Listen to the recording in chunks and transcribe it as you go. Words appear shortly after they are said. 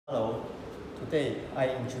Hello, today I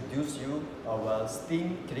introduce you our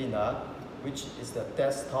steam cleaner, which is the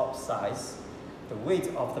desktop size. The weight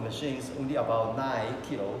of the machine is only about 9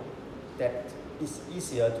 kg. That is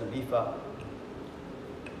easier to lift up.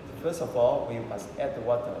 First of all, we must add the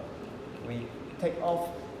water. We take off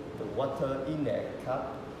the water inlet cap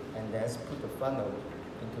and then put the funnel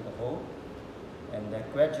into the hole and then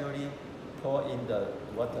gradually pour in the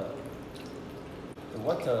water. The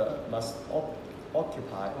water must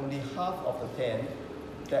occupy only half of the tank.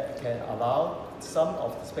 That can allow some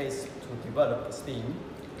of the space to develop the steam.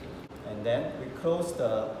 And then we close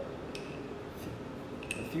the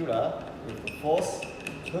filler with the force,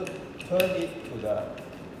 turn it to the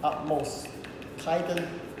utmost tighten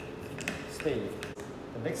state.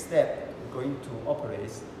 The next step, we're going to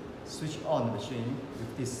operate, switch on the machine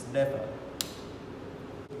with this lever.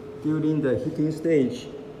 During the heating stage,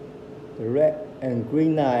 the red and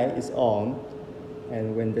green light is on,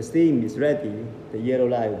 and when the steam is ready, the yellow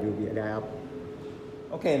light will be lit up.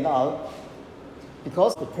 Okay, now,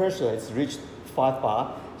 because the pressure is reached 5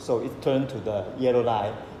 bar, so it turned to the yellow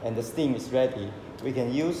light, and the steam is ready. We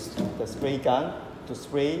can use the spray gun to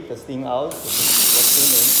spray the steam out,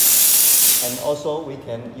 and also we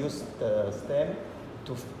can use the stem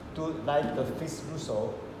to do like the fixed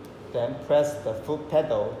Russo, then press the foot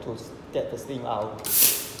pedal to get the steam out.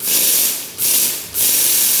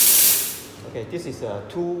 Okay, this is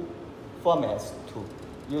two formats to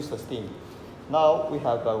use the steam. Now we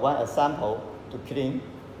have one example to clean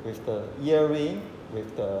with the earring,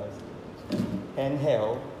 with the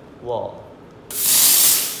handheld wall.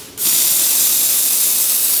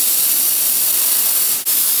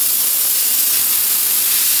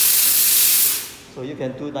 So you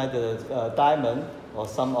can do like the diamond or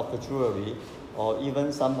some of the jewelry or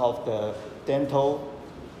even some of the dental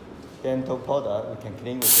product we can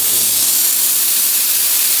clean with the steam.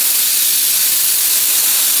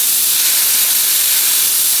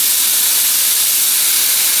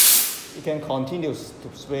 You can continue to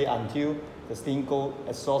spray until the steam goes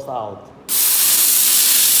exhaust out.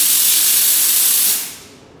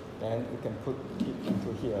 Then you can put it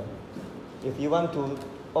into here. If you want to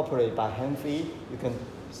operate by hand free, you can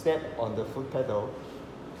step on the foot pedal.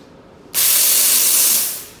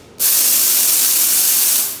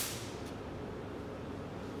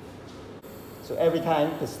 So every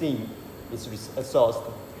time the steam is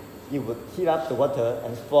exhausted, it would heat up the water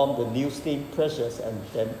and form the new steam pressures, and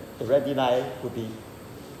then the ready light would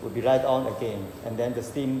be light on again, and then the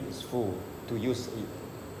steam is full to use it.